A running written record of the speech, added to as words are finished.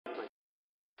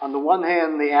On the one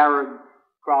hand, the Arab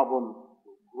problem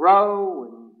will grow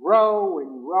and grow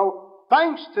and grow,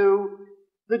 thanks to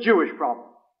the Jewish problem.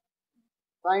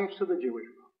 Thanks to the Jewish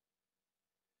problem.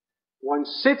 One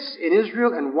sits in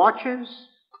Israel and watches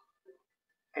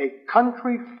a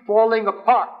country falling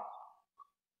apart,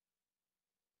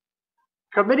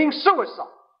 committing suicide.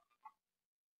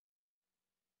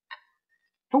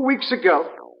 2 weeks ago,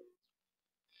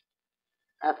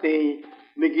 at the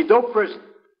Megiddo prison,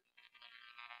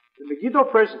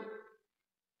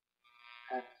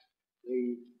 at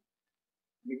the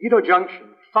Megiddo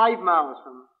Junction, 5 miles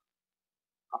from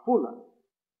Afula,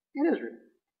 in Israel,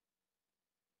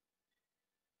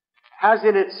 has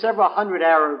in it several hundred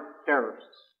Arab terrorists.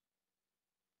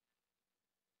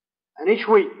 And each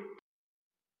week,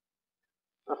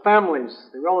 the families,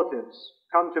 the relatives,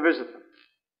 come to visit them.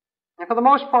 And for the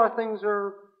most part, things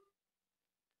are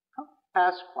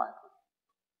passed quietly.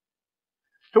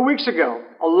 2 weeks ago,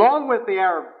 along with the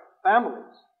Arab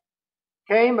families,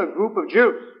 came a group of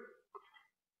Jews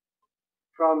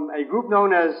from a group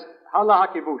known as Hala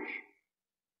HaKibush,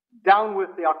 down with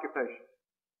the occupation.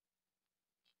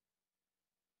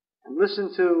 And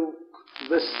listen to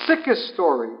the sickest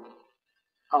story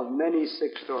of many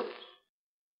sick stories.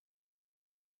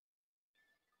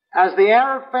 As the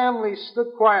Arab families stood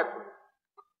quietly,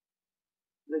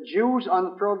 the Jews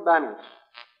unfurled banners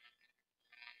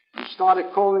and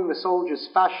started calling the soldiers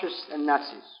fascists and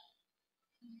Nazis.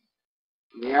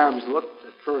 And the Arabs looked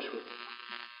at first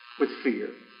with fear.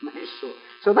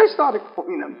 So they started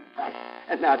calling them fascists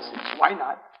and Nazis. Why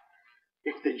not?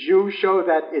 If the Jews show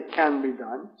that it can be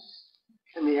done,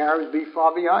 can the Arabs be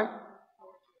far behind?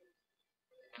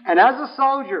 And as the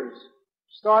soldiers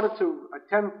started to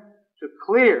attempt to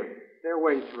clear their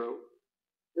way through,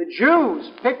 the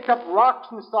Jews picked up rocks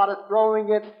and started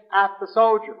throwing it at the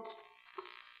soldiers.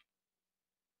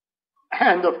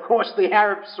 And of course the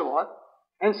Arabs saw it,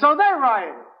 and so they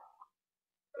rioted.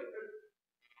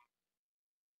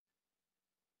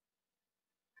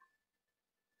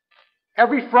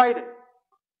 Every Friday,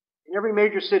 in every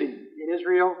major city in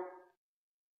Israel,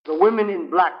 the women in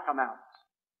black come out.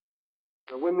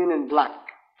 The women in black.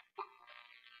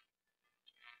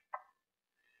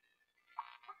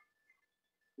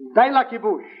 Daila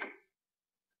Kibush.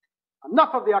 Enough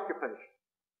of the occupation.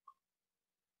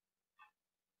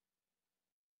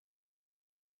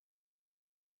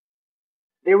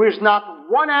 There is not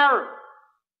one Arab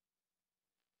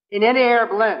in any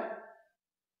Arab land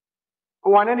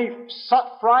who on any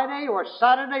Friday or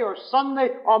Saturday or Sunday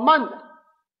or Monday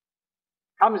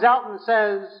comes out and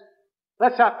says,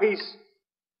 let's have peace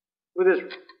with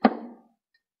Israel.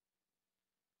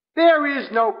 There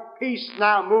is no peace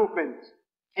now movement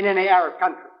in any Arab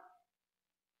country.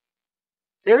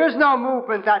 There is no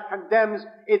movement that condemns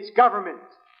its government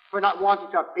for not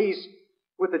wanting to have peace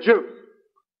with the Jews.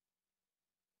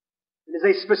 It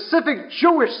is a specific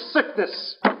Jewish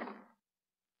sickness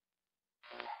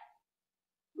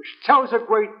which tells a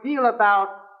great deal about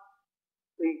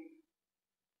the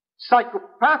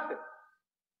psychopathic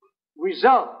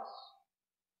results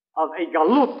of a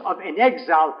galut, of an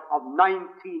exile of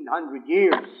 1900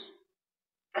 years.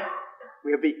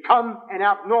 We have become an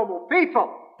abnormal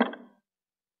people.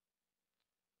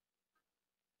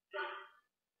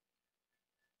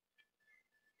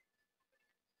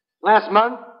 Last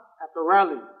month, at the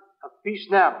rally of Peace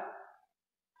Now,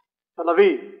 Tel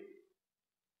Aviv,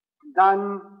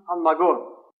 Dan Almagor,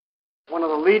 one of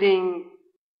the leading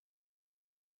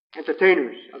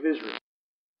entertainers of Israel,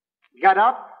 got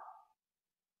up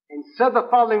and said the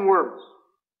following words: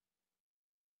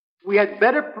 We had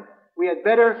better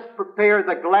prepare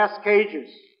the glass cages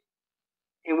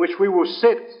in which we will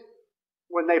sit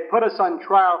when they put us on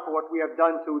trial for what we have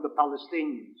done to the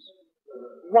Palestinians.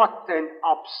 What an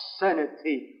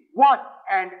obscenity! What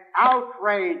an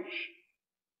outrage!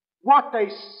 What a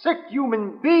sick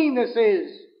human being this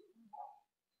is!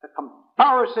 The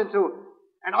comparison to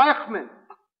an Eichmann,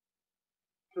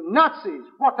 to Nazis.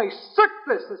 What a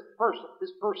sickness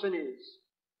this person is.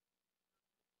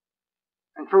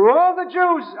 And for all the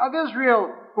Jews of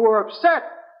Israel who are upset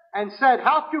and said,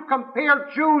 how can you compare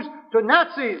Jews to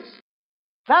Nazis?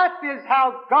 That is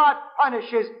how God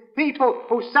punishes people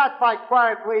who sat by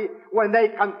quietly when they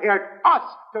compared us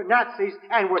to Nazis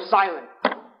and were silent.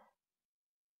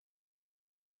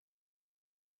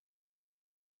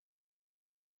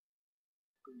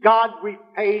 God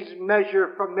repays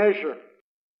measure for measure.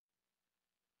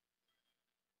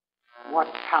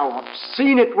 How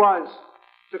obscene it was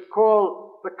to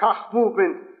call the Kach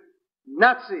movement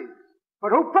Nazis.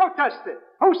 But who protested?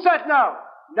 Who said no?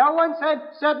 No one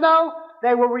said no.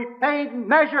 They were repaid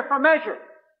measure for measure.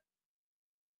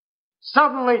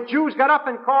 Suddenly, Jews got up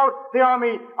and called the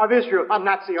army of Israel a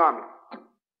Nazi army.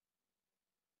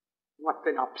 What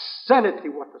an obscenity,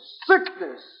 what a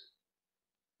sickness.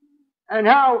 And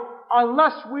how,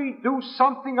 unless we do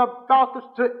something about this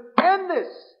to end this,